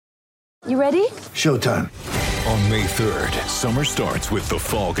You ready? Showtime. On May 3rd, summer starts with The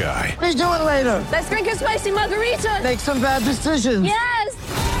Fall Guy. Let's do it later. Let's drink a spicy margarita. Make some bad decisions.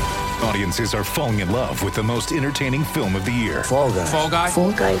 Yes! Audiences are falling in love with the most entertaining film of the year. Fall Guy. Fall Guy?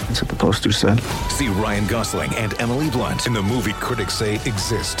 Fall guy. That's what the poster said. See Ryan Gosling and Emily Blunt in the movie critics say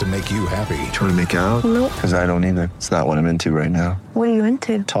exists to make you happy. Trying to make it out? Nope. Because I don't either. It's not what I'm into right now. What are you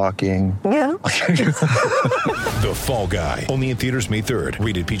into? Talking. Yeah. The Fall Guy. Only in theaters May 3rd.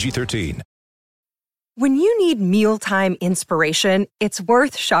 Rated PG-13. When you need mealtime inspiration, it's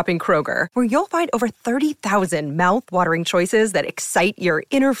worth shopping Kroger, where you'll find over 30,000 mouth-watering choices that excite your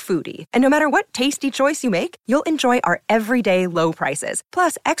inner foodie. And no matter what tasty choice you make, you'll enjoy our everyday low prices,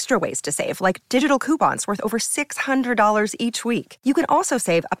 plus extra ways to save, like digital coupons worth over $600 each week. You can also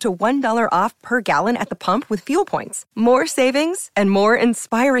save up to $1 off per gallon at the pump with fuel points. More savings and more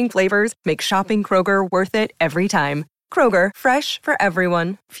inspiring flavors make shopping Kroger worth it every time. Kroger, fresh for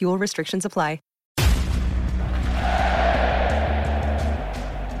everyone. Fuel restrictions apply.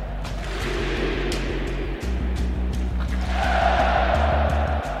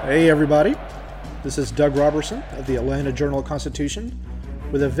 Hey everybody, this is Doug Robertson of the Atlanta Journal-Constitution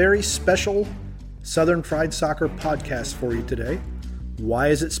with a very special Southern Fried Soccer podcast for you today. Why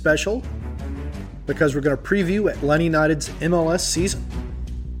is it special? Because we're going to preview Atlanta United's MLS season.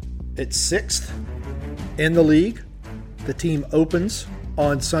 It's 6th in the league. The team opens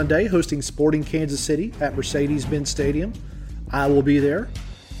on Sunday hosting Sporting Kansas City at Mercedes-Benz Stadium. I will be there.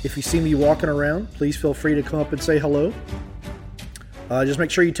 If you see me walking around, please feel free to come up and say hello. Just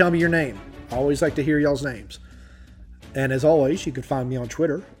make sure you tell me your name. I always like to hear y'all's names. And as always, you can find me on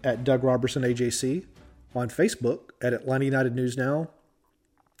Twitter at Doug Robertson AJC, on Facebook at Atlanta United News Now,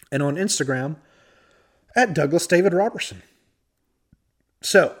 and on Instagram at Douglas David Robertson.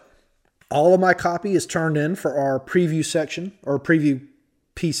 So, all of my copy is turned in for our preview section, or preview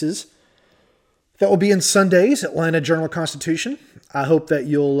pieces, that will be in Sunday's Atlanta Journal-Constitution. I hope that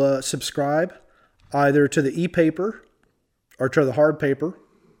you'll subscribe either to the e-paper or to the hard paper,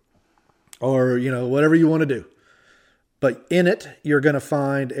 or, whatever you want to do. But in it, you're going to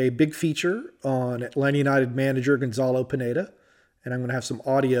find a big feature on Atlanta United manager Gonzalo Pineda, and I'm going to have some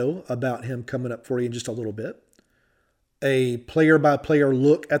audio about him coming up for you in just a little bit. A player-by-player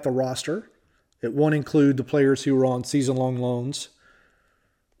look at the roster. It won't include the players who are on season-long loans.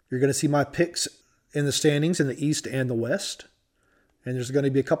 You're going to see my picks in the standings in the East and the West. And there's going to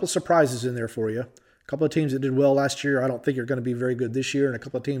be a couple of surprises in there for you. A couple of teams that did well last year, I don't think are going to be very good this year. And a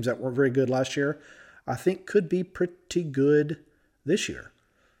couple of teams that weren't very good last year, I think could be pretty good this year.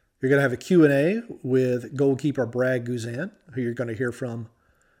 You're going to have a Q&A with goalkeeper Brad Guzan, who you're going to hear from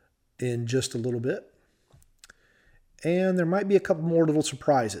in just a little bit. And there might be a couple more little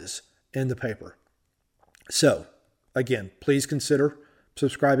surprises in the paper. So, again, please consider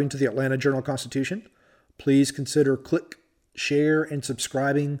subscribing to the Atlanta Journal-Constitution. Please consider share, and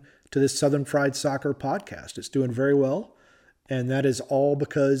subscribing to this Southern Fried Soccer podcast. It's doing very well, and that is all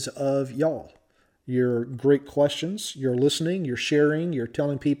because of y'all. Your great questions, you're listening, you're sharing, you're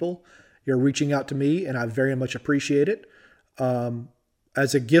telling people, you're reaching out to me, and I very much appreciate it.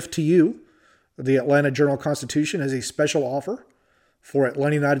 As a gift to you, the Atlanta Journal-Constitution has a special offer for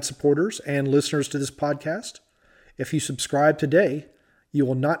Atlanta United supporters and listeners to this podcast. If you subscribe today, you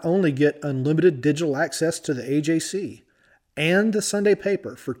will not only get unlimited digital access to the AJC and the Sunday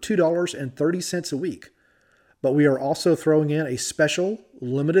paper for $2.30 a week, but we are also throwing in a special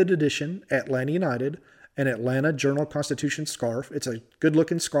limited edition Atlanta United and Atlanta Journal-Constitution scarf. It's a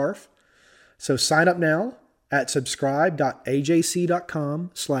good-looking scarf. So sign up now at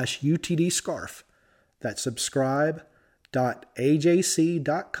subscribe.ajc.com/UTD scarf. That's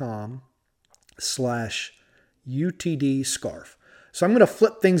subscribe.ajc.com/UTD scarf. So I'm going to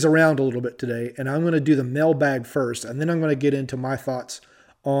flip things around a little bit today, and I'm going to do the mailbag first, and then I'm going to get into my thoughts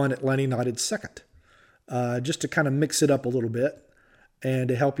on Atlanta United second, just to kind of mix it up a little bit and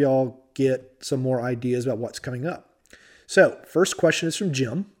to help y'all get some more ideas about what's coming up. So first question is from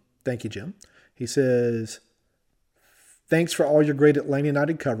Jim. Thank you, Jim. He says, thanks for all your great Atlanta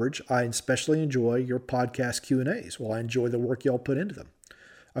United coverage. I especially enjoy your podcast Q&As. Well, I enjoy the work y'all put into them.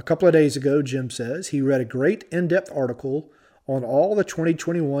 A couple of days ago, Jim says, he read a great in-depth article on all the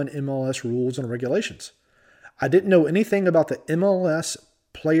 2021 MLS rules and regulations. I didn't know anything about the MLS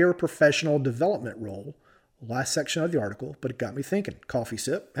player professional development role, last section of the article, but it got me thinking. Coffee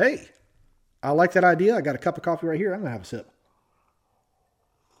sip. Hey, I like that idea. I got a cup of coffee right here. I'm going to have a sip.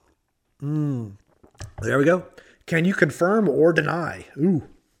 There we go. Can you confirm or deny? Ooh,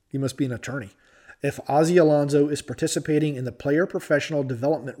 you must be an attorney. If Ozzie Alonso is participating in the player professional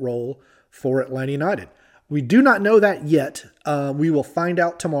development role for Atlanta United. We do not know that yet. We will find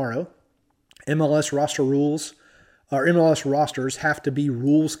out tomorrow. MLS roster rules, or MLS rosters have to be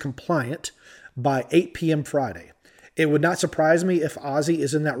rules compliant by 8 p.m. Friday. It would not surprise me if Ozzy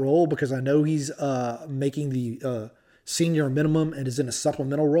is in that role because I know he's making the senior minimum and is in a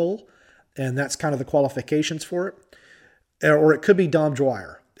supplemental role, and that's kind of the qualifications for it. Or it could be Dom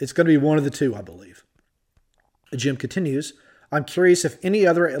Dwyer. It's going to be one of the two, I believe. Jim continues, I'm curious if any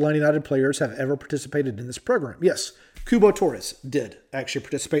other Atlanta United players have ever participated in this program. Yes, Cubo Torres did actually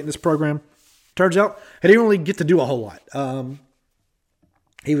participate in this program. Turns out he didn't really get to do a whole lot.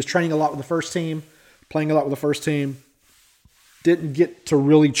 He was training a lot with the first team, playing a lot with the first team. Didn't get to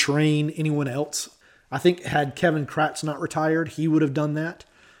really train anyone else. I think had Kevin Kratz not retired, he would have done that.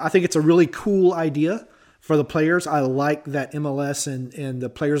 I think it's a really cool idea for the players. I like that MLS and the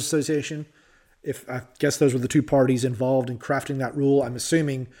Players Association, I guess those were the two parties involved in crafting that rule. I'm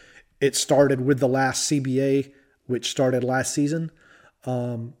assuming it started with the last CBA, which started last season.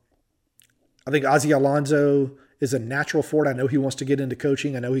 I think Ozzy Alonso is a natural for it. I know he wants to get into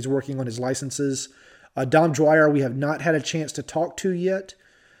coaching. I know he's working on his licenses. Dom Dwyer, we have not had a chance to talk to yet.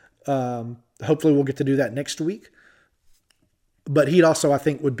 Hopefully we'll get to do that next week. But he'd also, I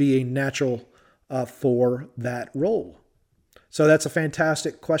think, would be a natural for that role. So that's a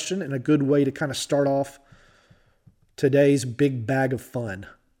fantastic question and a good way to kind of start off today's big bag of fun.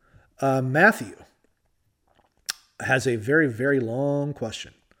 Matthew has a very, very long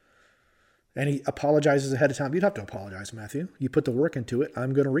question. And he apologizes ahead of time. You'd have to apologize, Matthew. You put the work into it.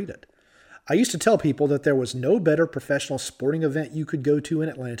 I'm going to read it. I used to tell people that there was no better professional sporting event you could go to in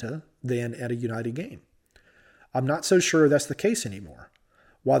Atlanta than at a United game. I'm not so sure that's the case anymore.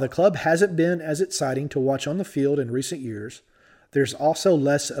 While the club hasn't been as exciting to watch on the field in recent years, there's also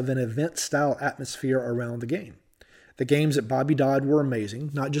less of an event-style atmosphere around the game. The games at Bobby Dodd were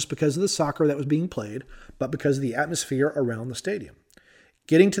amazing, not just because of the soccer that was being played, but because of the atmosphere around the stadium.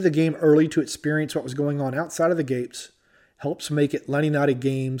 Getting to the game early to experience what was going on outside of the gates helps make Atlanta United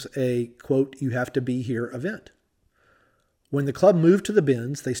games a, quote, you have to be here event. When the club moved to the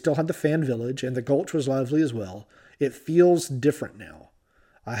Bins, they still had the fan village, and the Gulch was lively as well. It feels different now.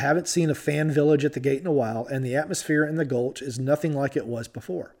 I haven't seen a fan village at the gate in a while, and the atmosphere in the Gulch is nothing like it was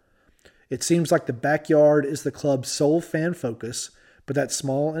before. It seems like the backyard is the club's sole fan focus, but that's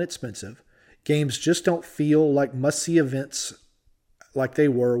small and expensive. Games just don't feel like must-see events like they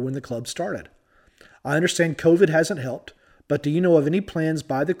were when the club started. I understand COVID hasn't helped, but do you know of any plans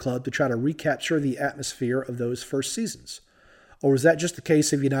by the club to try to recapture the atmosphere of those first seasons? Or is that just the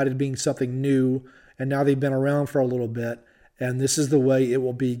case of United being something new, and now they've been around for a little bit, and this is the way it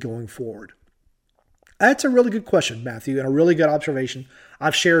will be going forward? That's a really good question, Matthew, and a really good observation.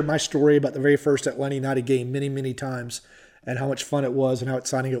 I've shared my story about the very first Atlanta United game many, many times and how much fun it was and how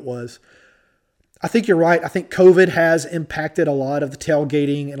exciting it was. I think you're right. I think COVID has impacted a lot of the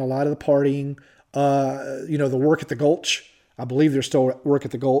tailgating and a lot of the partying. The work at the Gulch, I believe there's still work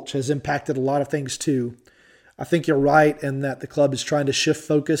at the Gulch, has impacted a lot of things too. I think you're right in that the club is trying to shift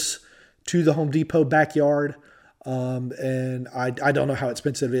focus to the Home Depot backyard. And I don't know how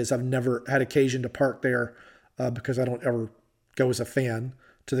expensive it is. I've never had occasion to park there because I don't ever go as a fan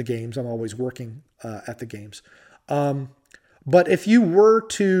to the games. I'm always working at the games. But if you were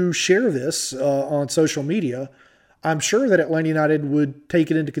to share this on social media, I'm sure that Atlanta United would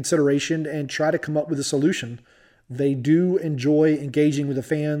take it into consideration and try to come up with a solution. They do enjoy engaging with the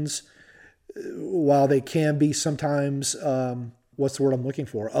fans, while they can be sometimes, what's the word I'm looking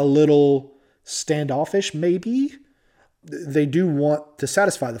for? A little standoffish, maybe. They do want to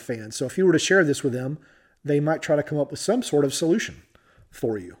satisfy the fans. So if you were to share this with them, they might try to come up with some sort of solution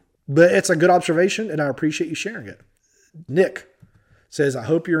for you. But it's a good observation, and I appreciate you sharing it. Nick says, I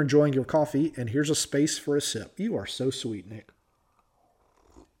hope you're enjoying your coffee, and here's a space for a sip. You are so sweet, Nick.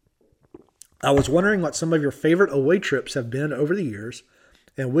 I was wondering what some of your favorite away trips have been over the years,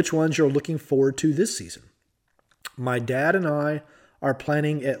 and which ones you're looking forward to this season. My dad and I are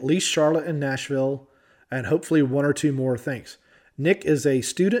planning at least Charlotte and Nashville, and hopefully one or two more things. Nick is a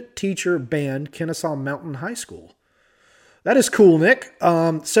student teacher band, Kennesaw Mountain High School. That is cool, Nick.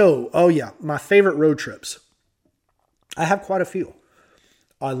 My favorite road trips. I have quite a few.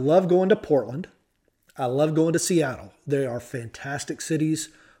 I love going to Portland. I love going to Seattle. They are fantastic cities,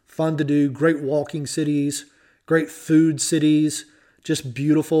 fun to do, great walking cities, great food cities, just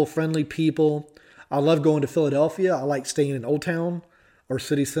beautiful, friendly people. I love going to Philadelphia. I like staying in Old Town or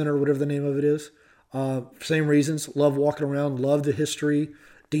City Center, whatever the name of it is. Same reasons. Love walking around. Love the history.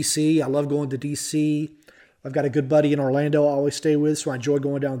 DC. I love going to DC. I've got a good buddy in Orlando I always stay with, so I enjoy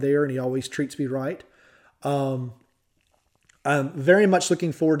going down there, and he always treats me right. I'm very much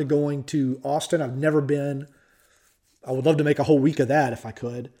looking forward to going to Austin. I've never been. I would love to make a whole week of that if I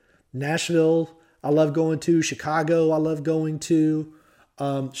could. Nashville, I love going to. Chicago, I love going to.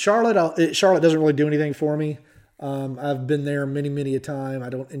 Charlotte doesn't really do anything for me. I've been there many, many a time. I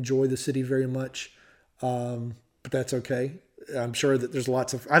don't enjoy the city very much, but that's okay. I'm sure that there's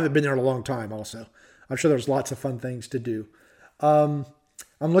I haven't been there in a long time also. I'm sure there's lots of fun things to do. I'm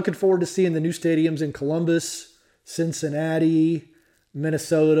looking forward to seeing the new stadiums in Columbus, Cincinnati,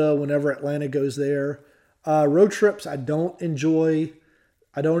 Minnesota, whenever Atlanta goes there. Road trips, I don't enjoy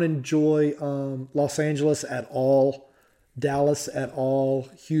Los Angeles at all. Dallas at all,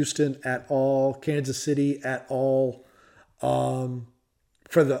 Houston at all, Kansas City at all,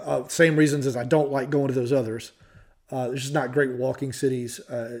 for the same reasons as I don't like going to those others. There's just not great walking cities,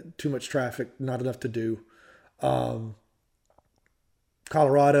 too much traffic, not enough to do.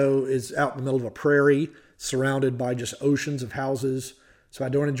 Colorado is out in the middle of a prairie, surrounded by just oceans of houses, so I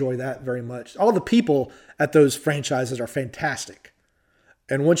don't enjoy that very much. All the people at those franchises are fantastic.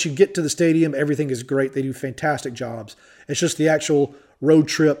 And once you get to the stadium, everything is great. They do fantastic jobs. It's just the actual road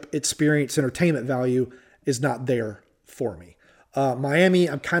trip experience, entertainment value is not there for me. Miami,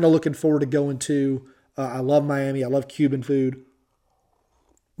 I'm kind of looking forward to going to. I love Miami. I love Cuban food.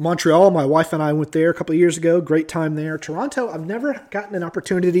 Montreal, my wife and I went there a couple of years ago. Great time there. Toronto, I've never gotten an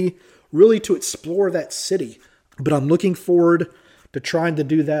opportunity really to explore that city, but I'm looking forward to trying to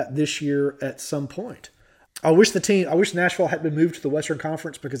do that this year at some point. I wish Nashville had been moved to the Western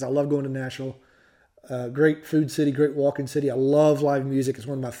Conference because I love going to Nashville. Great food city, great walking city. I love live music. It's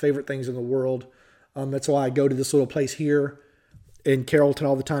one of my favorite things in the world. That's why I go to this little place here in Carrollton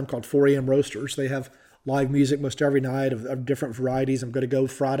all the time called 4 a.m. Roasters. They have live music most every night of different varieties. I'm going to go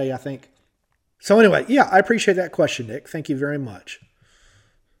Friday, I think. So anyway, yeah, I appreciate that question, Nick. Thank you very much.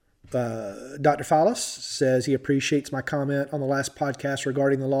 Dr. Fallis says he appreciates my comment on the last podcast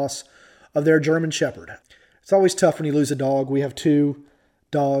regarding the loss of their German Shepherd. It's always tough when you lose a dog. We have 2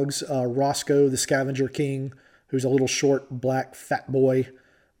 dogs, Roscoe, the scavenger king, who's a little short, black, fat boy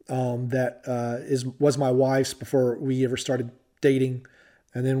that was my wife's before we ever started dating.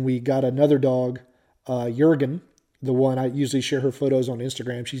 And then we got another dog, Jurgen, the one I usually share her photos on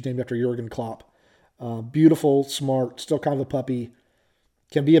Instagram. She's named after Jurgen Klopp. Beautiful, smart, still kind of a puppy.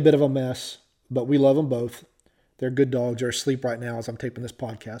 Can be a bit of a mess, but we love them both. They're good dogs. They're asleep right now as I'm taping this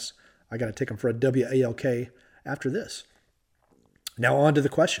podcast. I got to take them for a WALK after this. Now on to the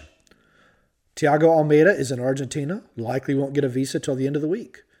question. Thiago Almeida is in Argentina, likely won't get a visa till the end of the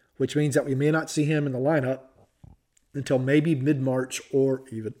week, which means that we may not see him in the lineup until maybe mid-March or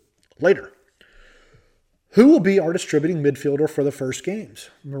even later. Who will be our distributing midfielder for the first games?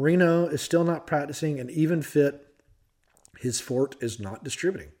 Marino is still not practicing, and even fit, his fort is not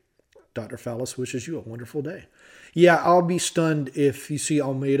distributing. Dr. Fallis wishes you a wonderful day. Yeah, I'll be stunned if you see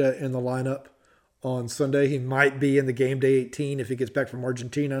Almeida in the lineup on Sunday. He might be in the game day 18 if he gets back from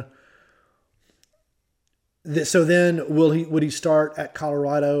Argentina. So then would he start at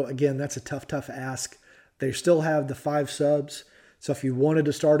Colorado? Again, that's a tough ask. They still have the 5 subs. So if you wanted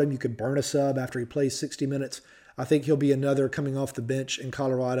to start him, you could burn a sub after he plays 60 minutes. I think he'll be another coming off the bench in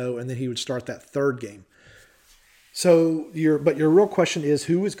Colorado, and then he would start that 3rd game. So your real question is,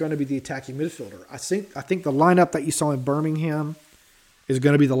 who is going to be the attacking midfielder? I think the lineup that you saw in Birmingham is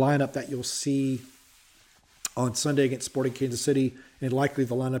going to be the lineup that you'll see on Sunday against Sporting Kansas City, and likely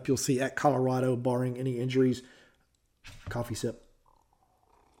the lineup you'll see at Colorado, barring any injuries. Coffee sip.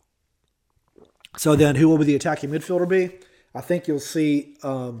 So then, who will be the attacking midfielder be? I think you'll see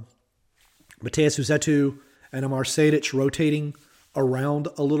Mateus Uzetu and Amar Sejdic rotating around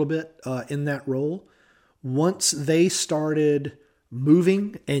a little bit in that role. Once they started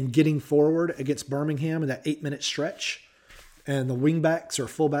moving and getting forward against Birmingham in that 8-minute stretch, and the wingbacks or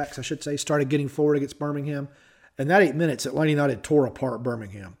fullbacks, I should say, started getting forward against Birmingham, and that 8 minutes, Atlanta United tore apart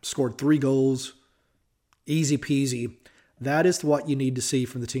Birmingham, scored 3 goals, easy peasy. That is what you need to see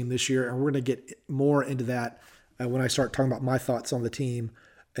from the team this year, and we're going to get more into that when I start talking about my thoughts on the team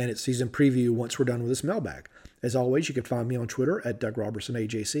and its season preview once we're done with this mailbag. As always, you can find me on Twitter at Doug Robertson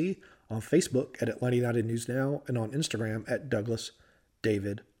AJC, on Facebook at Atlanta United News Now, and on Instagram at Douglas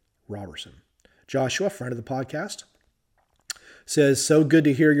David Robertson. Joshua, friend of the podcast, says, so good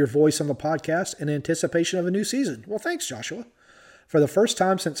to hear your voice on the podcast in anticipation of a new season. Well, thanks, Joshua. For the first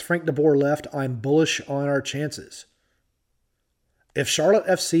time since Frank de Boer left, I'm bullish on our chances. If Charlotte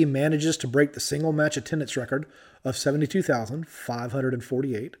FC manages to break the single match attendance record of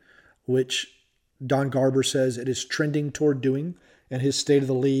 72,548, which Don Garber says it is trending toward doing in his State of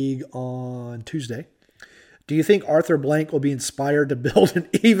the League on Tuesday, do you think Arthur Blank will be inspired to build an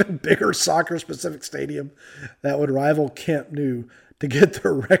even bigger soccer-specific stadium that would rival Camp Nou to get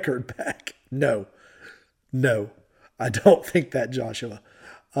the record back? No, I don't think that, Joshua.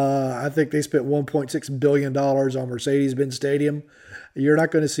 I think they spent $1.6 billion on Mercedes-Benz Stadium. You're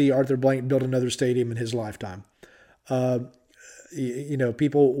not going to see Arthur Blank build another stadium in his lifetime.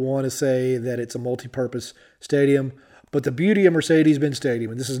 People want to say that it's a multi-purpose stadium, but the beauty of Mercedes-Benz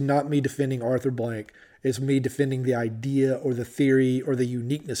Stadium, and this is not me defending Arthur Blank, it's me defending the idea or the theory or the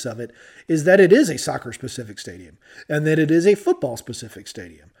uniqueness of it, is that it is a soccer-specific stadium and that it is a football-specific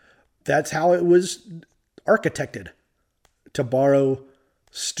stadium. That's how it was architected, to borrow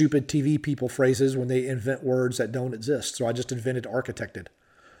stupid TV people phrases when they invent words that don't exist. So I just invented architected.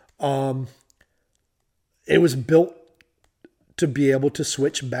 It was built to be able to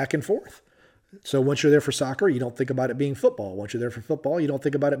switch back and forth. So once you're there for soccer, you don't think about it being football. Once you're there for football, you don't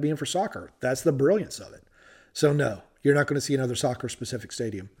think about it being for soccer. That's the brilliance of it. So no, you're not going to see another soccer-specific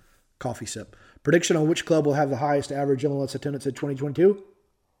stadium. Coffee sip. Prediction on which club will have the highest average MLS attendance in 2022?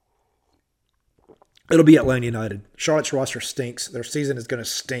 It'll be Atlanta United. Charlotte's roster stinks. Their season is going to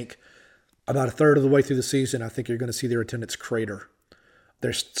stink. About a third of the way through the season, I think you're going to see their attendance crater.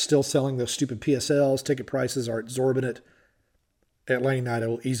 They're still selling those stupid PSLs. Ticket prices are exorbitant. Atlanta United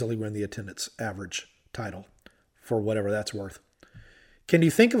will easily win the attendance average title for whatever that's worth. Can you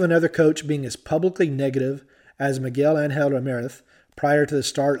think of another coach being as publicly negative as Miguel Angel Ramirez prior to the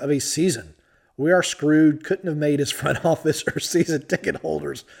start of a season? We are screwed. Couldn't have made his front office or season ticket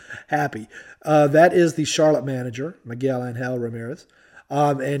holders happy. That is the Charlotte manager, Miguel Angel Ramirez.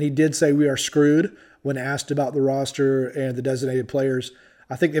 And he did say we are screwed when asked about the roster and the designated players.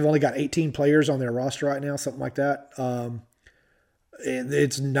 I think they've only got 18 players on their roster right now, something like that.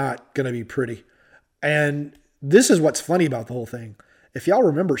 It's not going to be pretty. And this is what's funny about the whole thing. If y'all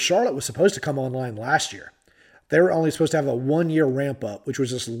remember, Charlotte was supposed to come online last year. They were only supposed to have a 1-year ramp up, which was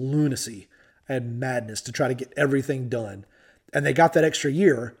just lunacy and madness to try to get everything done. And they got that extra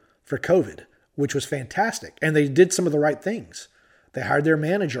year for COVID, which was fantastic. And they did some of the right things. They hired their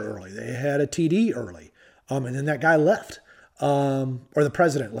manager early. They had a TD early. And then that guy left. Or the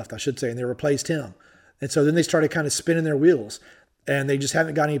president left, I should say, and they replaced him. And so then they started kind of spinning their wheels. And they just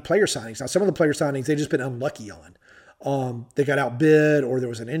haven't got any player signings. Now, some of the player signings they've just been unlucky on. They got outbid, or there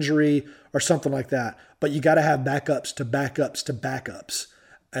was an injury or something like that. But you got to have backups to backups to backups.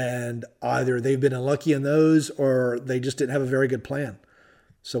 And either they've been unlucky in those, or they just didn't have a very good plan.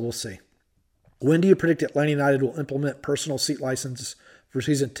 So we'll see. When do you predict Atlanta United will implement personal seat licenses for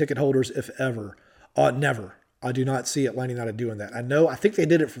season ticket holders, if ever? Never. I do not see Atlanta United doing that. I think they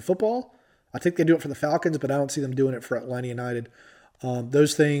did it for football. I think they do it for the Falcons, but I don't see them doing it for Atlanta United.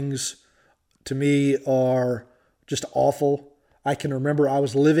 Those things, to me, are just awful. I can remember I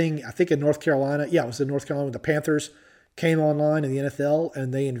was living, I think in North Carolina. Yeah, I was in North Carolina when the Panthers came online in the NFL,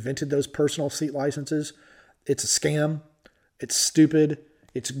 and they invented those personal seat licenses. It's a scam. It's stupid.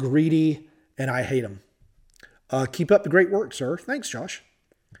 It's greedy, and I hate them. Keep up the great work, sir. Thanks, Josh.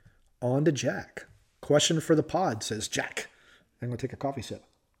 On to Jack. Question for the pod, says Jack. I'm going to take a coffee sip.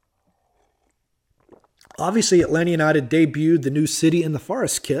 Obviously, Atlanta United debuted the new City in the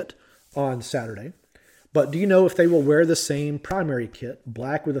Forest kit on Saturday. But do you know if they will wear the same primary kit,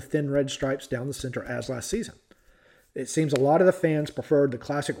 black with the thin red stripes down the center, as last season? It seems a lot of the fans preferred the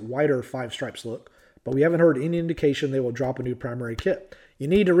classic whiter 5 stripes look, but we haven't heard any indication they will drop a new primary kit. You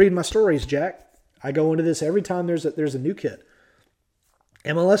need to read my stories, Jack. I go into this every time there's a new kit.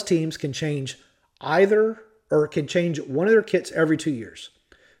 MLS teams can change can change one of their kits every 2 years.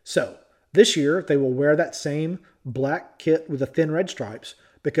 So this year, they will wear that same black kit with the thin red stripes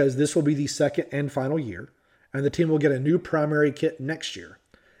because this will be the second and final year, and the team will get a new primary kit next year.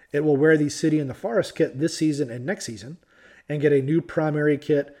 It will wear the City in the Forest kit this season and next season, and get a new primary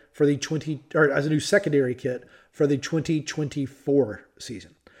kit for as a new secondary kit for the 2024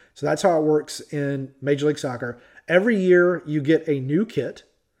 season. So that's how it works in Major League Soccer. Every year you get a new kit,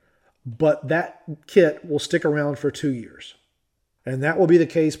 but that kit will stick around for 2 years. And that will be the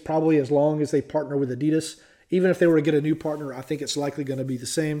case probably as long as they partner with Adidas. Even if they were to get a new partner, I think it's likely going to be the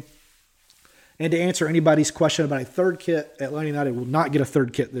same. And to answer anybody's question about a third kit, Atlanta United will not get a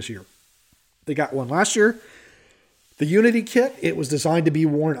third kit this year. They got one last year. The Unity kit, it was designed to be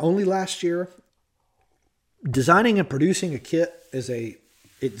worn only last year. Designing and producing a kit is a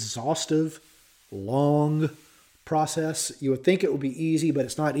exhaustive, long process. You would think it would be easy, but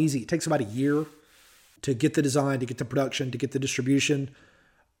it's not easy. It takes about a year to get the design, to get the production, to get the distribution.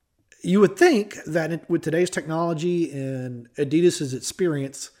 You would think that with today's technology and Adidas's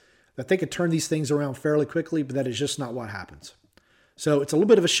experience, that they could turn these things around fairly quickly, but that is just not what happens. So it's a little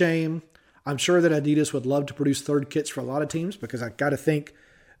bit of a shame. I'm sure that Adidas would love to produce third kits for a lot of teams, because I've got to think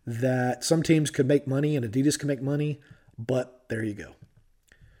that some teams could make money and Adidas can make money, but there you go.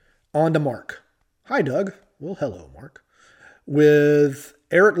 On to Mark. Hi, Doug. Well, hello, Mark. With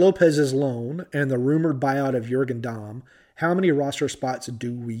Eric Lopez's loan and the rumored buyout of Jürgen Damm, how many roster spots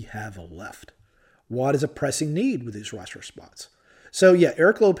do we have left? What is a pressing need with these roster spots? So yeah,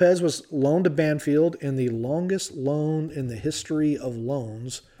 Eric Lopez was loaned to Banfield in the longest loan in the history of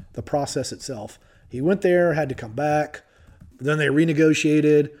loans, the process itself. He went there, had to come back, then they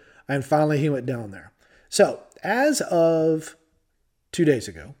renegotiated, and finally he went down there. So as of 2 days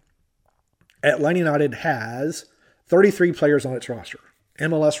ago, Atlanta United has 33 players on its roster.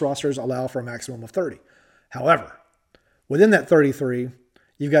 MLS rosters allow for a maximum of 30. However, within that 33,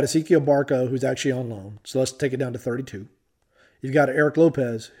 you've got Ezequiel Barco, who's actually on loan. So let's take it down to 32. You've got Eric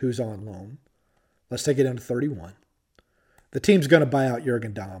Lopez, who's on loan. Let's take it down to 31. The team's going to buy out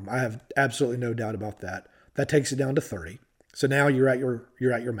Jürgen Damm. I have absolutely no doubt about that. That takes it down to 30. So now you're at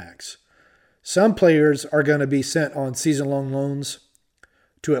your max. Some players are going to be sent on season-long loans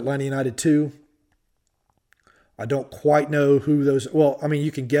to Atlanta United 2. I don't quite know who those... Well, I mean,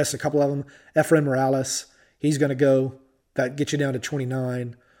 you can guess a couple of them. Efrain Morales, he's going to go. That gets you down to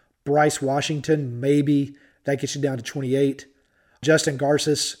 29. Bryce Washington, maybe. That gets you down to 28. Justin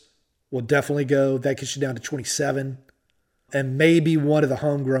Garces will definitely go. That gets you down to 27. And maybe one of the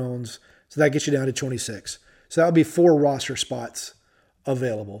homegrowns. So that gets you down to 26. So that would be 4 roster spots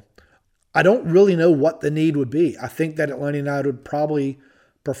available. I don't really know what the need would be. I think that Atlanta United would probably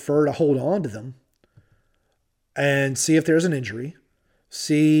prefer to hold on to them and see if there's an injury,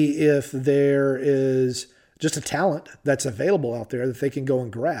 see if there is just a talent that's available out there that they can go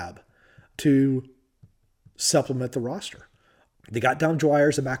and grab to supplement the roster. They got Dom Dwyer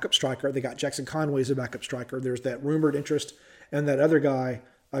as a backup striker. They got Jackson Conway as a backup striker. There's that rumored interest and that other guy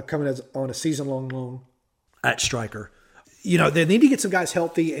coming as on a season-long loan at striker. You know, they need to get some guys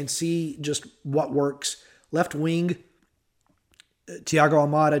healthy and see just what works. Left wing, Thiago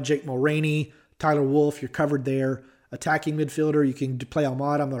Almada, Jake Mulroney, Tyler Wolff, you're covered there. Attacking midfielder, you can play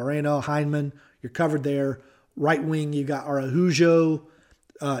Almada, Moreno, Heinemann, you're covered there. Right wing, you got Araujo,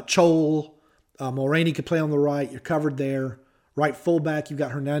 Chol, Mulroney could play on the right, you're covered there. Right fullback, you've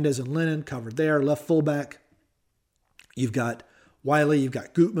got Hernandez and Lennon covered there. Left fullback, you've got Wiley, you've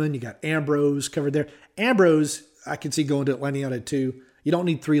got Gutman, you got Ambrose covered there. Ambrose, I can see going to Atlanta United too. You don't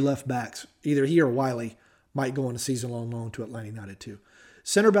need 3 left backs. Either he or Wiley might go on a season-long loan to Atlanta United too.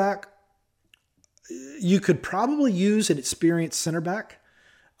 Center back, you could probably use an experienced center back.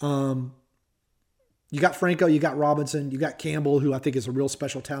 You got Franco, you got Robinson, you got Campbell, who I think is a real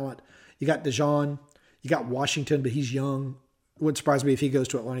special talent. You got DeJean, you got Washington, but he's young. It wouldn't surprise me if he goes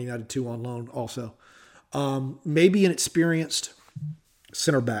to Atlanta United 2 on loan also. Maybe an experienced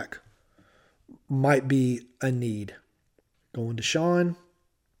center back might be a need. Going to Sean,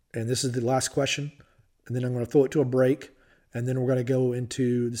 and this is the last question, and then I'm going to throw it to a break, and then we're going to go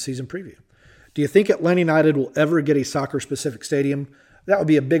into the season preview. Do you think Atlanta United will ever get a soccer-specific stadium? That would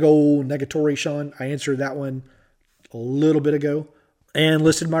be a big old negatory, Sean. I answered that one a little bit ago and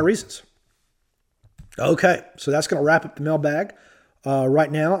listed my reasons. Okay, so that's going to wrap up the mailbag.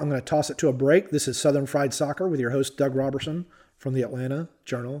 Right now, I'm going to toss it to a break. This is Southern Fried Soccer with your host, Doug Robertson, from the Atlanta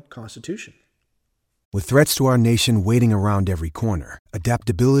Journal-Constitution. With threats to our nation waiting around every corner,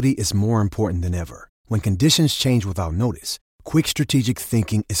 adaptability is more important than ever. When conditions change without notice, quick strategic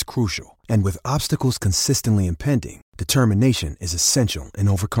thinking is crucial. And with obstacles consistently impending, determination is essential in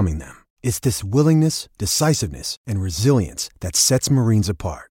overcoming them. It's this willingness, decisiveness, and resilience that sets Marines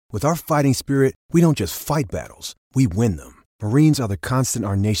apart. With our fighting spirit, we don't just fight battles, we win them. Marines are the constant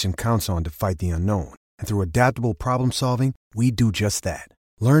our nation counts on to fight the unknown. And through adaptable problem solving, we do just that.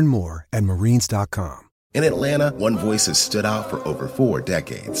 Learn more at Marines.com. In Atlanta, one voice has stood out for over 4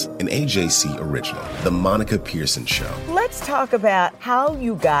 decades. An AJC original, The Monica Pearson Show. Let's talk about how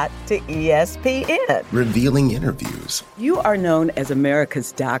you got to ESPN. Revealing interviews. You are known as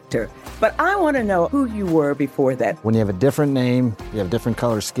America's doctor, but I want to know who you were before that. When you have a different name, you have different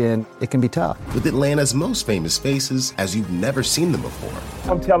color skin, it can be tough. With Atlanta's most famous faces as you've never seen them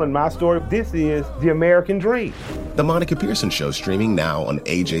before. I'm telling my story. This is the American dream. The Monica Pearson Show, streaming now on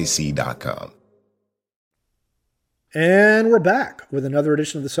AJC.com. And we're back with another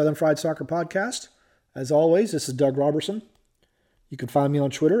edition of the Southern Fried Soccer Podcast. As always, this is Doug Robertson. You can find me on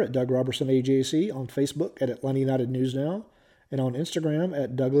Twitter at Doug Robertson AJC, on Facebook at Atlanta United News Now, and on Instagram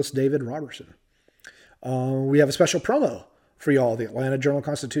at Douglas David Robertson. We have a special promo for y'all. The Atlanta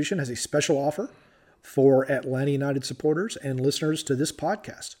Journal-Constitution has a special offer for Atlanta United supporters and listeners to this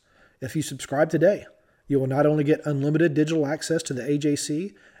podcast. If you subscribe today, you will not only get unlimited digital access to the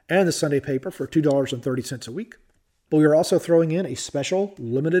AJC and the Sunday paper for $2.30 a week, but we are also throwing in a special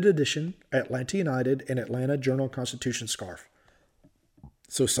limited edition Atlanta United and Atlanta Journal-Constitution scarf.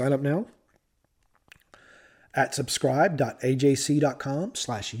 So sign up now at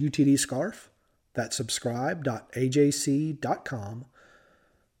subscribe.ajc.com/UTDscarf. That's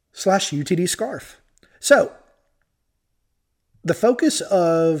subscribe.ajc.com/UTDscarf. So, the focus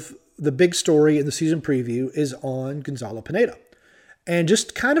of the big story in the season preview is on Gonzalo Pineda and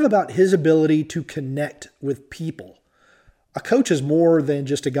just kind of about his ability to connect with people. A coach is more than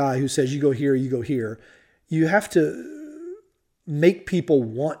just a guy who says, you go here, you go here. You have to make people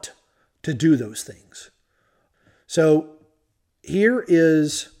want to do those things. So here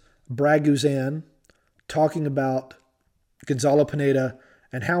is Brad Guzan talking about Gonzalo Pineda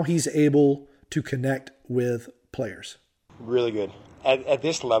and how he's able to connect with players. Really good. At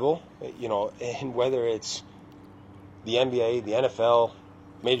this level, and whether it's the NBA, the NFL,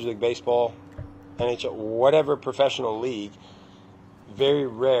 Major League Baseball, NHL, whatever professional league, very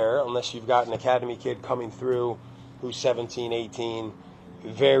rare, unless you've got an academy kid coming through who's 17, 18,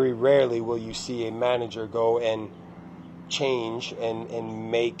 very rarely will you see a manager go and change and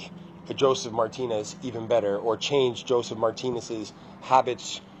make a Joseph Martinez even better, or change Joseph Martinez's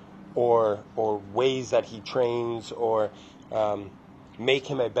habits or ways that he trains, or make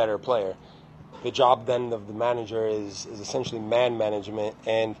him a better player. The job then of the manager is essentially man management,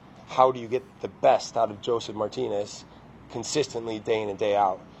 and how do you get the best out of Joseph Martinez consistently day in and day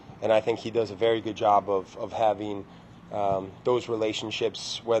out. And I think he does a very good job of having those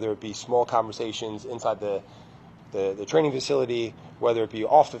relationships, whether it be small conversations inside the training facility, whether it be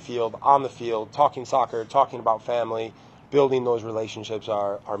off the field, on the field, talking soccer, talking about family. Building those relationships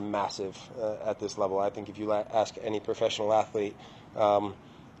are massive at this level. I think if you ask any professional athlete,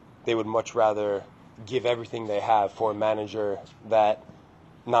 they would much rather give everything they have for a manager that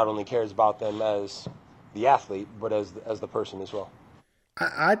not only cares about them as the athlete, but as the person as well.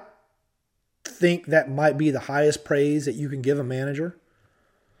 I think that might be the highest praise that you can give a manager,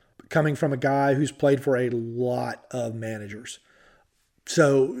 coming from a guy who's played for a lot of managers.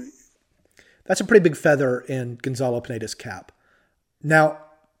 So that's a pretty big feather in Gonzalo Pineda's cap. Now,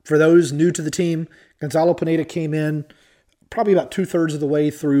 for those new to the team, Gonzalo Pineda came in probably about 2/3 of the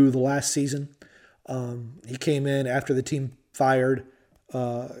way through the last season. He came in after the team fired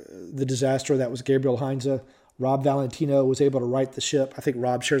the disaster that was Gabriel Heinze. Rob Valentino was able to right the ship. I think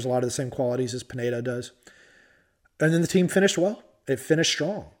Rob shares a lot of the same qualities as Pineda does. And then the team finished well. It finished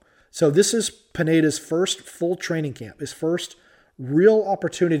strong. So this is Pineda's first full training camp, his first real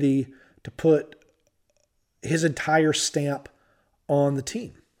opportunity to put his entire stamp on the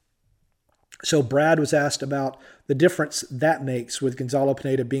team. So Brad was asked about the difference that makes with Gonzalo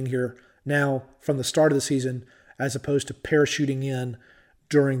Pineda being here now from the start of the season as opposed to parachuting in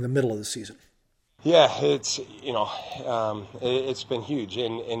during the middle of the season. Yeah, it's been huge,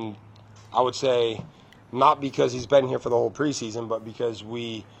 and I would say not because he's been here for the whole preseason, but because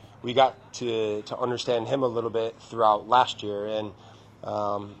we got to understand him a little bit throughout last year, and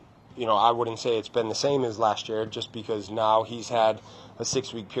I wouldn't say it's been the same as last year, just because now he's had a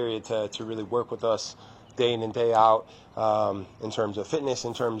 6-week period to really work with us day in and day out in terms of fitness,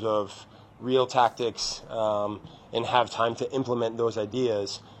 in terms of real tactics, and have time to implement those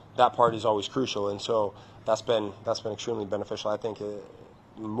ideas. That part is always crucial, and so that's been extremely beneficial. I think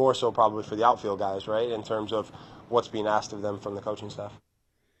more so probably for the outfield guys, right, in terms of what's being asked of them from the coaching staff.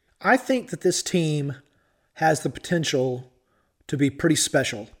 I think that this team has the potential to be pretty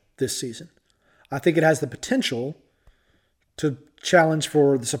special this season. I think it has the potential to challenge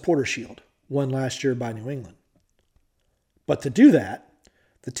for the Supporters' Shield, won last year by New England. But to do that,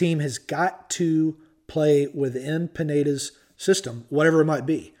 the team has got to play within Pineda's system, whatever it might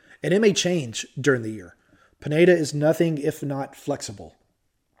be. And it may change during the year. Pineda is nothing if not flexible.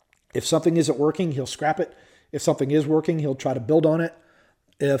 If something isn't working, he'll scrap it. If something is working, he'll try to build on it.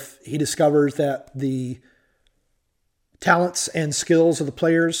 If he discovers that the talents and skills of the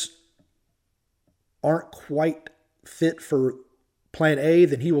players aren't quite fit for plan A,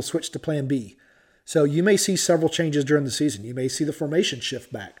 then he will switch to plan B. So you may see several changes during the season. You may see the formation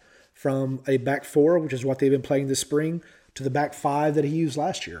shift back from a back four, which is what they've been playing this spring, to the back five that he used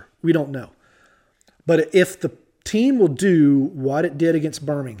last year. We don't know. But if the team will do what it did against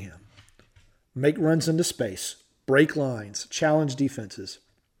Birmingham, make runs into space, break lines, challenge defenses,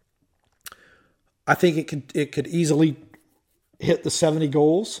 I think it could easily hit the 70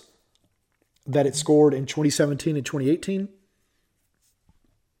 goals that it scored in 2017 and 2018.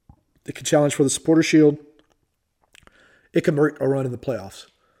 It could challenge for the Supporters' Shield. It could make a run in the playoffs.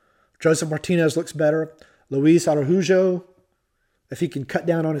 Joseph Martinez looks better. Luis Araujo, if he can cut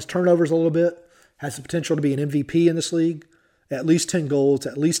down on his turnovers a little bit, has the potential to be an MVP in this league. At least 10 goals,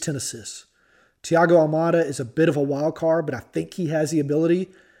 at least 10 assists. Thiago Almada is a bit of a wild card, but I think he has the ability.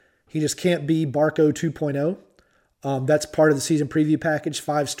 He just can't be Barco 2.0. That's part of the season preview package,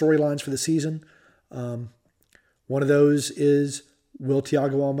 5 storylines for the season. One of those is, will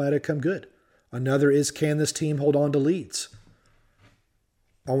Thiago Almeida come good? Another is, can this team hold on to leads?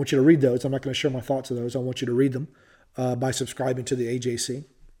 I want you to read those. I'm not going to share my thoughts of those. I want you to read them by subscribing to the AJC.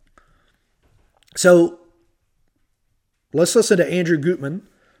 So let's listen to Andrew Gutman.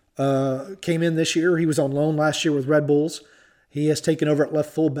 Came in this year. He was on loan last year with Red Bulls. He has taken over at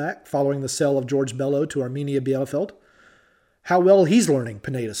left fullback following the sale of George Bello to Arminia Bielefeld. How well he's learning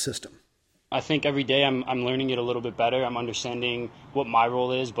Pineda's system. I think every day I'm learning it a little bit better. I'm understanding what my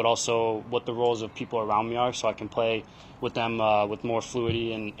role is, but also what the roles of people around me are, so I can play with them with more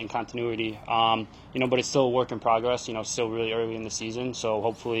fluidity and continuity. But it's still a work in progress. Still really early in the season, so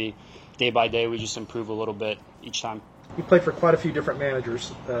hopefully day by day we just improve a little bit each time. You played for quite a few different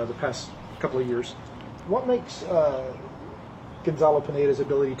managers the past couple of years. What makes Gonzalo Pineda's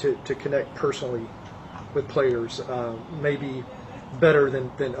ability to connect personally with players maybe better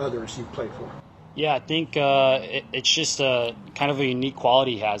than others you've played for? Yeah, I think it's just kind of a unique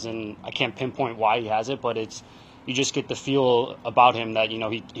quality he has, and I can't pinpoint why he has it, but you just get the feel about him that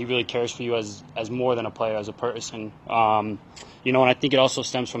he really cares for you as more than a player, as a person. And I think it also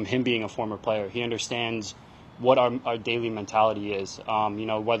stems from him being a former player. He understands what our daily mentality is.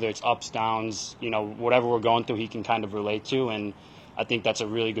 Whether it's ups, downs, whatever we're going through, he can kind of relate to, and I think that's a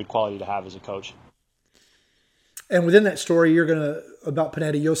really good quality to have as a coach. And within that story about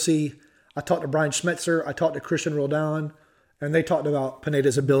Pineda, you'll see, I talked to Brian Schmetzer, I talked to Christian Roldan, and they talked about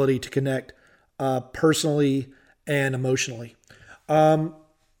Pineda's ability to connect personally and emotionally. So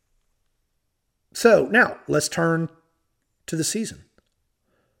now let's turn to the season.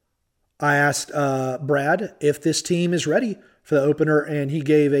 I asked Brad if this team is ready for the opener, and he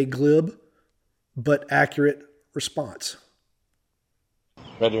gave a glib but accurate response.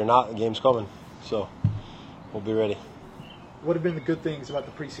 Ready or not, the game's coming, so we'll be ready. What have been the good things about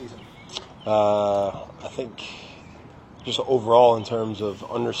the preseason? I think just overall in terms of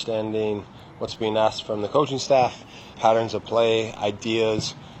understanding what's being asked from the coaching staff, patterns of play,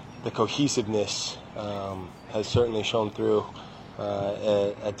 ideas, the cohesiveness has certainly shown through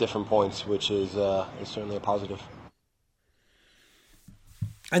at different points, which is certainly a positive.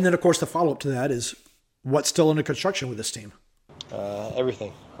 And then, of course, the follow-up to that is what's still under construction with this team?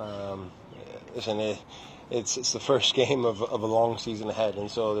 Everything. Listen, it's the first game of a long season ahead, and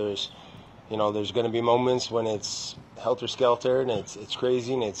so there's going to be moments when it's helter-skelter and it's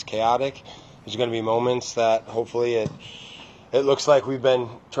crazy and it's chaotic. There's going to be moments that hopefully it looks like we've been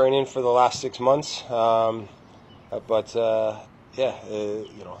training for the last 6 months,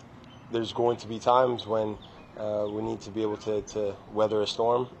 there's going to be times when we need to be able to weather a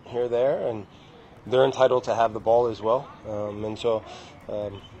storm here or there, and they're entitled to have the ball as well,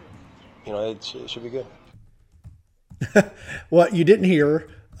 it should be good. What you didn't hear,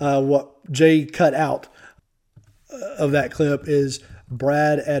 what Jay cut out of that clip, is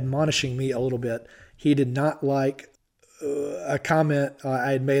Brad admonishing me a little bit. He did not like a comment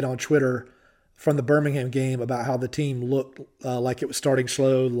I had made on Twitter from the Birmingham game about how the team looked like it was starting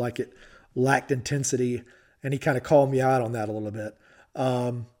slow, like it lacked intensity, and he kind of called me out on that a little bit.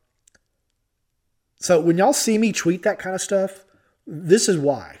 So when y'all see me tweet that kind of stuff, this is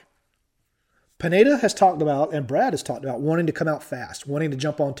why. Pineda has talked about, and Brad has talked about, wanting to come out fast, wanting to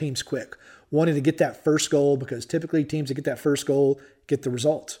jump on teams quick, wanting to get that first goal, because typically teams that get that first goal get the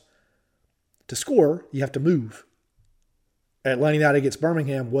results. To score, you have to move. Atlanta United against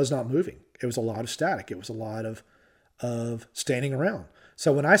Birmingham was not moving. It was a lot of static. It was a lot of standing around.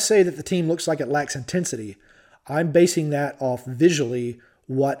 So when I say that the team looks like it lacks intensity, I'm basing that off visually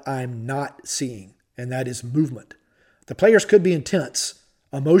what I'm not seeing, and that is movement. The players could be intense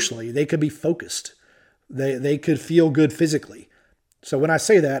emotionally. They could be focused. They could feel good physically. So when I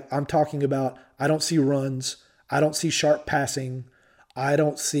say that, I'm talking about I don't see runs. I don't see sharp passing. I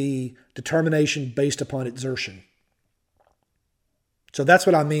don't see determination based upon exertion. So that's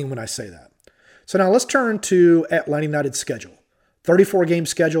what I mean when I say that. So now let's turn to Atlanta United's schedule. 34-game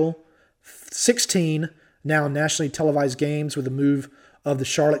schedule, 16 now nationally televised games with the move of the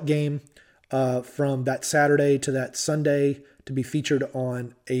Charlotte game from that Saturday to that Sunday to be featured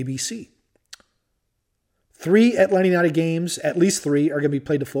on ABC. 3 Atlanta United games, at least 3, are going to be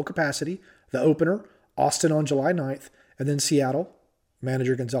played to full capacity. The opener, Austin on July 9th, and then Seattle,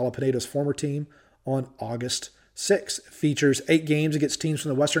 manager Gonzalo Pineda's former team, on August 6th. Features 8 games against teams from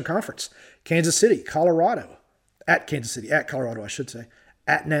the Western Conference. Kansas City, Colorado, at Colorado, I should say,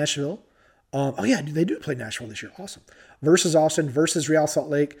 at Nashville. They do play Nashville this year. Awesome. Versus Austin, versus Real Salt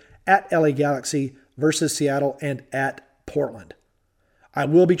Lake, at LA Galaxy, versus Seattle, and at Portland. I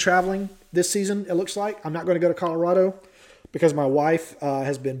will be traveling this season, it looks like. I'm not going to go to Colorado because my wife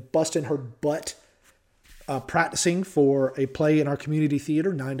has been busting her butt practicing for a play in our community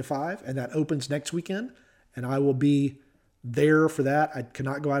theater, 9 to 5, and that opens next weekend. And I will be there for that. I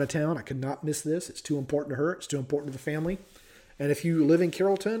cannot go out of town. I could not miss this. It's too important to her. It's too important to the family. And if you live in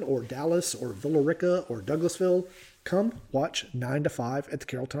Carrollton or Dallas or Villa Rica or Douglasville, come watch 9 to 5 at the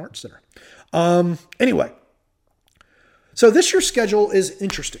Carrollton Arts Center. Anyway, so this year's schedule is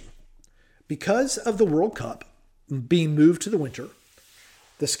interesting. Because of the World Cup being moved to the winter,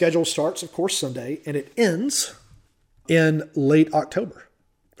 the schedule starts, of course, Sunday, and it ends in late October,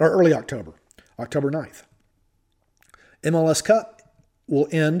 or early October, October 9th. MLS Cup will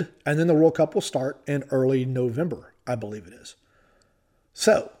end, and then the World Cup will start in early November, I believe it is.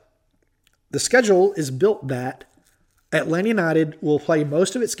 So, the schedule is built that Atlanta United will play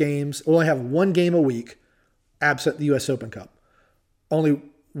most of its games, will only have one game a week, absent the U.S. Open Cup. Only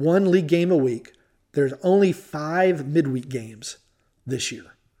one league game a week. There's only 5 midweek games this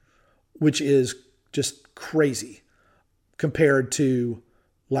year, which is just crazy compared to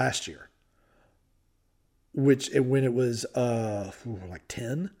last year, when it was like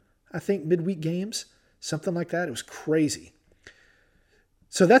 10, I think, midweek games, something like that. It was crazy.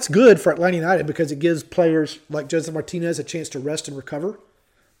 So that's good for Atlanta United because it gives players like Joseph Martinez a chance to rest and recover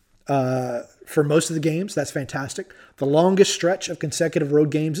for most of the games. That's fantastic. The longest stretch of consecutive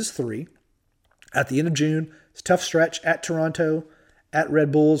road games is 3. At the end of June, it's a tough stretch at Toronto, at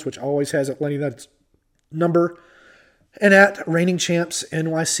Red Bulls, which always has Atlanta United's number, and at reigning champs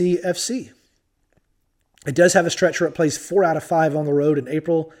NYCFC. It does have a stretch where it plays 4 out of 5 on the road in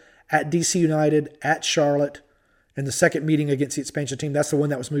April, at DC United, at Charlotte, and the second meeting against the expansion team. That's the one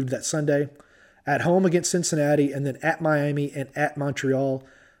that was moved that Sunday. At home against Cincinnati, and then at Miami and at Montreal.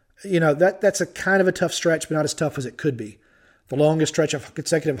 You know, that's a kind of a tough stretch, but not as tough as it could be. The longest stretch of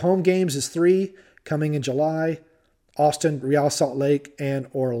consecutive home games is 3, coming in July: Austin, Real Salt Lake, and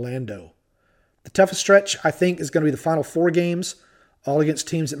Orlando. The toughest stretch, I think, is going to be the final 4 games, all against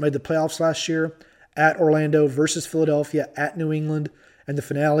teams that made the playoffs last year: at Orlando versus Philadelphia, at New England, and the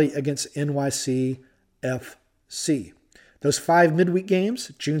finale against NYCFC. Those 5 midweek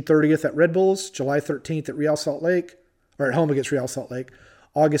games: June 30th at Red Bulls, July 13th at Real Salt Lake, or at home against Real Salt Lake,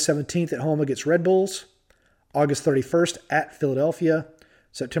 August 17th at home against Red Bulls, August 31st at Philadelphia,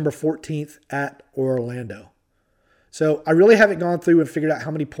 September 14th at Orlando. So I really haven't gone through and figured out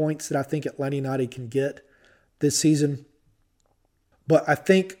how many points that I think Atlanta United can get this season. But I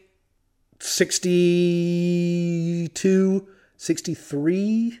think 62,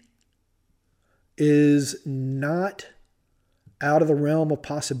 63 is not out of the realm of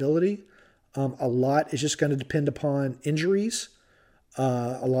possibility. A lot is just going to depend upon injuries.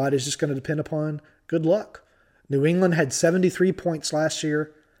 A lot is just going to depend upon good luck. New England had 73 points last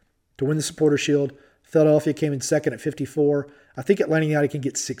year to win the Supporter Shield. Philadelphia came in second at 54. I think Atlanta United can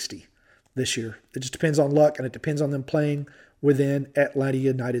get 60 this year. It just depends on luck, and it depends on them playing within Atlanta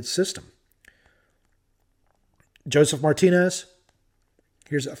United's system. Joseph Martinez,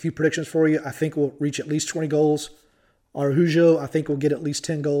 here's a few predictions for you. I think we'll reach at least 20 goals. Araujo, I think we'll get at least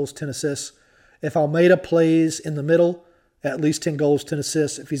 10 goals, 10 assists. If Almeida plays in the middle, at least 10 goals, 10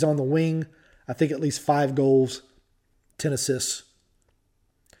 assists. If he's on the wing, I think at least 5 goals, 10 assists.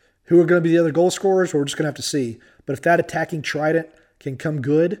 Who are going to be the other goal scorers? We're just going to have to see. But if that attacking trident can come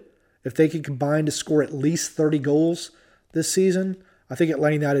good, if they can combine to score at least 30 goals this season, I think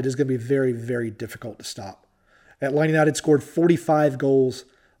Atlanta United is going to be very, very difficult to stop. Atlanta United scored 45 goals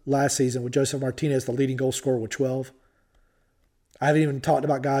last season with Joseph Martinez, the leading goal scorer, with 12. I haven't even talked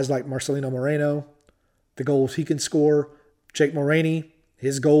about guys like Marcelino Moreno, the goals he can score. Jake Moraney,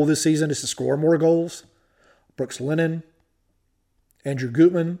 his goal this season is to score more goals. Brooks Lennon, Andrew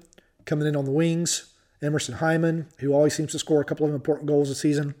Gutman coming in on the wings. Emerson Hyman, who always seems to score a couple of important goals this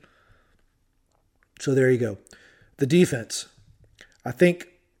season. So there you go. The defense. I think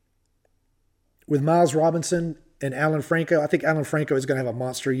with Miles Robinson and Alan Franco, I think Alan Franco is going to have a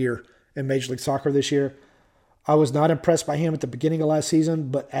monster year in Major League Soccer this year. I was not impressed by him at the beginning of last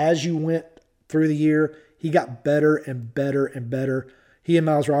season, but as you went through the year, he got better and better and better. He and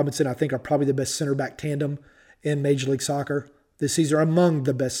Miles Robinson, I think, are probably the best center back tandem in Major League Soccer this season, or among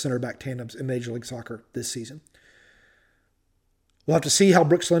the best center back tandems in Major League Soccer this season. We'll have to see how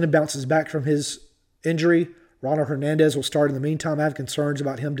Brooks Lennon bounces back from his injury. Ronald Hernandez will start in the meantime. I have concerns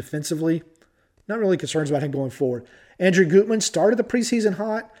about him defensively. Not really concerns about him going forward. Andrew Gutman started the preseason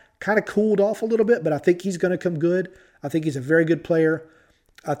hot, kind of cooled off a little bit, but I think he's going to come good. I think he's a very good player.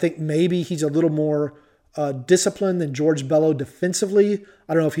 I think maybe he's a little more disciplined than George Bello defensively.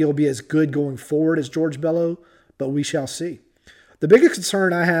 I don't know if he'll be as good going forward as George Bello, but we shall see. The biggest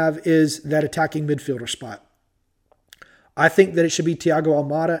concern I have is that attacking midfielder spot. I think that it should be Thiago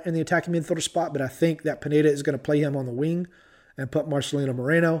Almada in the attacking midfielder spot, but I think that Pineda is going to play him on the wing and put Marcelino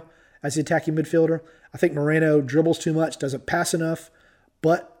Moreno as the attacking midfielder. I think Moreno dribbles too much, doesn't pass enough,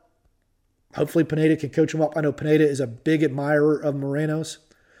 but hopefully Pineda can coach him up. I know Pineda is a big admirer of Moreno's,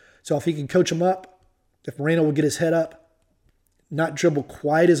 so if he can coach him up, if Moreno will get his head up, not dribble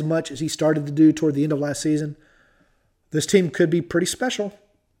quite as much as he started to do toward the end of last season, this team could be pretty special.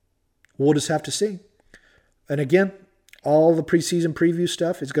 We'll just have to see. And again, all the preseason preview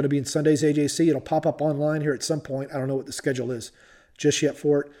stuff is going to be in Sunday's AJC. It'll pop up online here at some point. I don't know what the schedule is just yet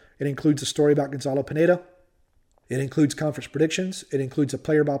for it. It includes a story about Gonzalo Pineda. It includes conference predictions. It includes a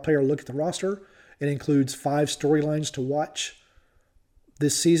player-by-player look at the roster. It includes 5 storylines to watch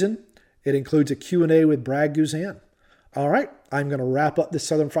this season. It includes a Q&A with Brad Guzan. All right, I'm going to wrap up this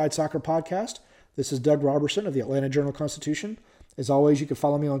Southern Fried Soccer podcast. This is Doug Robertson of the Atlanta Journal-Constitution. As always, you can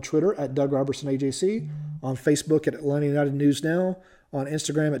follow me on Twitter at Doug Robertson AJC, on Facebook at Atlanta United News Now, on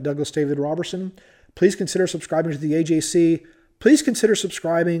Instagram at Douglas David Robertson. Please consider subscribing to the AJC. Please consider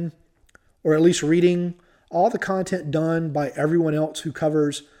subscribing or at least reading all the content done by everyone else who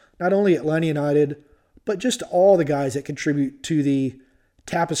covers not only Atlanta United, but just all the guys that contribute to the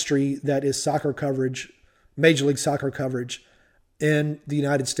tapestry that is soccer coverage, Major League Soccer coverage in the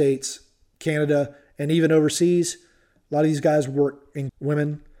United States, Canada, and even overseas. A lot of these guys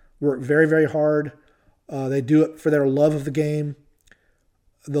women work very, very hard. They do it for their love of the game.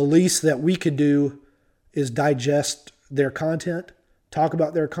 The least that we could do is digest their content, talk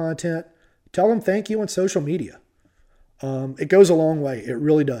about their content, tell them thank you on social media. It goes a long way. It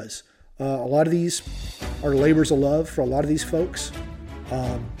really does. A lot of these are labors of love for a lot of these folks.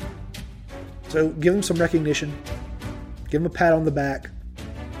 So give them some recognition. Give them a pat on the back.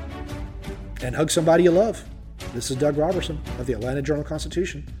 And hug somebody you love. This is Doug Robertson of the Atlanta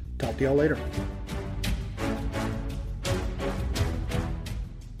Journal-Constitution. Talk to y'all later.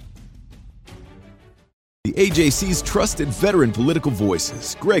 The AJC's trusted veteran political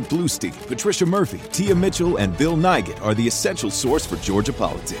voices, Greg Bluestein, Patricia Murphy, Tia Mitchell, and Bill Nygut, are the essential source for Georgia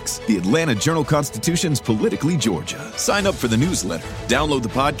politics. The Atlanta Journal-Constitution's Politically Georgia. Sign up for the newsletter, download the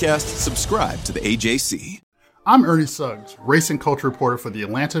podcast, subscribe to the AJC. I'm Ernie Suggs, race and culture reporter for the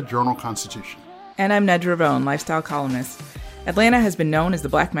Atlanta Journal-Constitution. And I'm Nedra Bone, lifestyle columnist. Atlanta has been known as the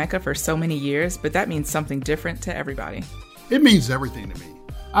Black Mecca for so many years, but that means something different to everybody. It means everything to me.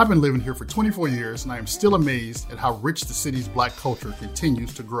 I've been living here for 24 years, and I am still amazed at how rich the city's Black culture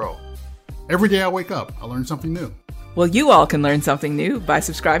continues to grow. Every day I wake up, I learn something new. Well, you all can learn something new by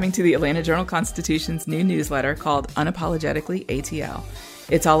subscribing to the Atlanta Journal-Constitution's new newsletter called Unapologetically ATL.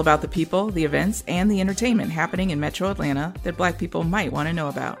 It's all about the people, the events, and the entertainment happening in Metro Atlanta that Black people might want to know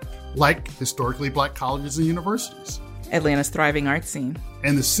about. Like historically Black colleges and universities. Atlanta's thriving art scene.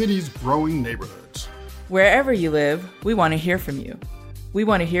 And the city's growing neighborhoods. Wherever you live, we want to hear from you. We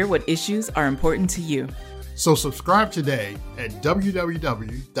want to hear what issues are important to you. So subscribe today at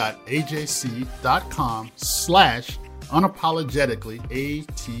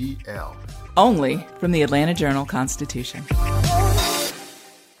www.ajc.com/unapologeticallyATL. Only from the Atlanta Journal-Constitution.